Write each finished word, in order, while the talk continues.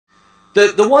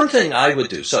The one thing I would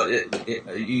do, so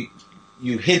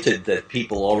you hinted that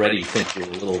people already think you're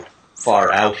a little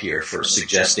far out here for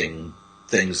suggesting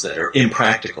things that are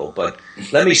impractical, but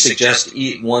let me suggest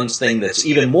one thing that's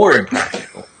even more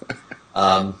impractical.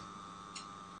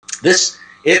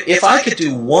 If I could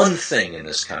do one thing in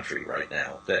this country right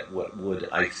now that would,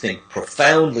 I think,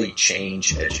 profoundly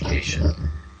change education,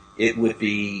 it would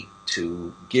be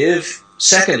to give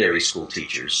secondary school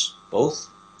teachers, both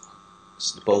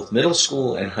middle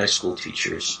school and high school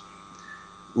teachers,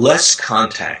 less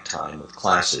contact time with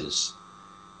classes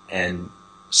and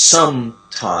some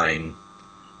time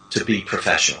to be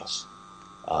professionals.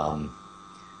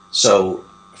 So,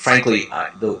 frankly,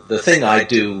 the thing I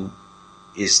do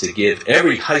is to give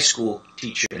every high school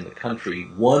teacher in the country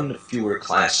one fewer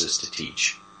classes to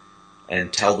teach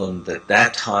and tell them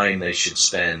that time they should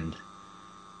spend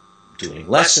doing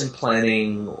lesson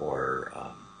planning or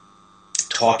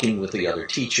talking with the other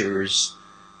teachers,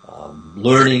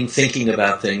 learning, thinking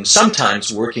about things,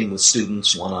 sometimes working with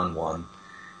students one-on-one.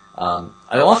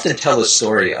 I often tell this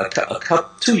story.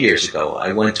 2 years ago,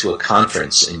 I went to a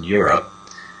conference in Europe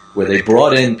where they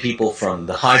brought in people from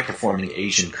the high-performing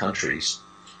Asian countries,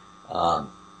 and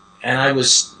I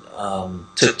was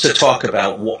to talk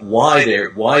about why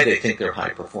they think they're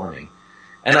high-performing.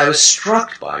 And I was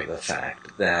struck by the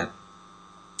fact that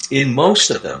in most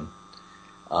of them,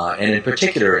 and in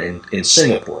particular in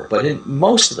Singapore, but in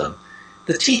most of them,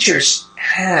 the teachers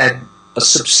had a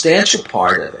substantial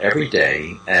part of every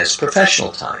day as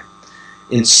professional time.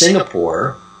 In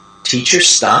Singapore, teachers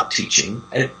stopped teaching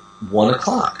at 1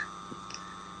 o'clock.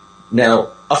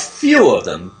 Now, a few of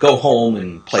them go home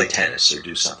and play tennis or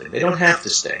do something. They don't have to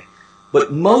stay.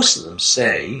 But most of them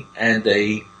stay, and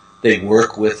they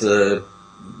work with the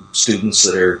students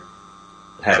that are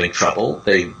having trouble.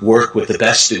 They work with the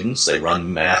best students. They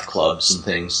run math clubs and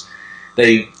things.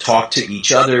 They talk to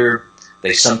each other.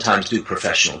 They sometimes do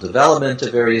professional development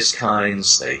of various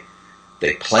kinds. They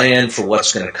plan for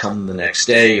what's going to come the next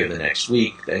day or the next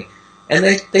week. They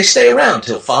stay around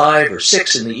till 5 or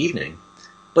 6 in the evening.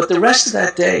 But the rest of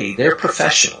that day, they're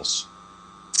professionals.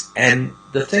 And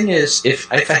the thing is,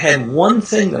 if I had one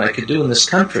thing that I could do in this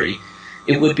country,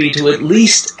 it would be to at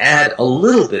least add a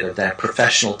little bit of that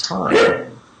professional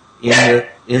time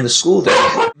in the school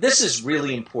day. This is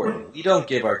really important. We don't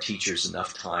give our teachers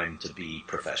enough time to be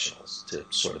professionals, to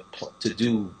sort of to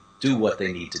do what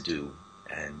they need to do,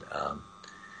 and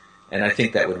I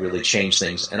think that would really change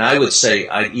things. And I would say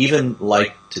I'd even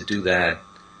like to do that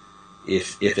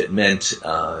if it meant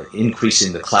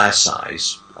increasing the class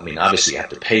size. I mean, obviously you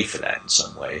have to pay for that in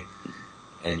some way,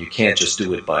 and you can't just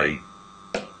do it by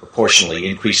proportionally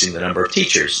increasing the number of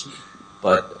teachers.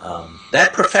 But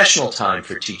that professional time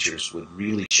for teachers would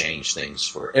really change things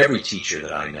for every teacher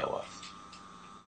that I know of.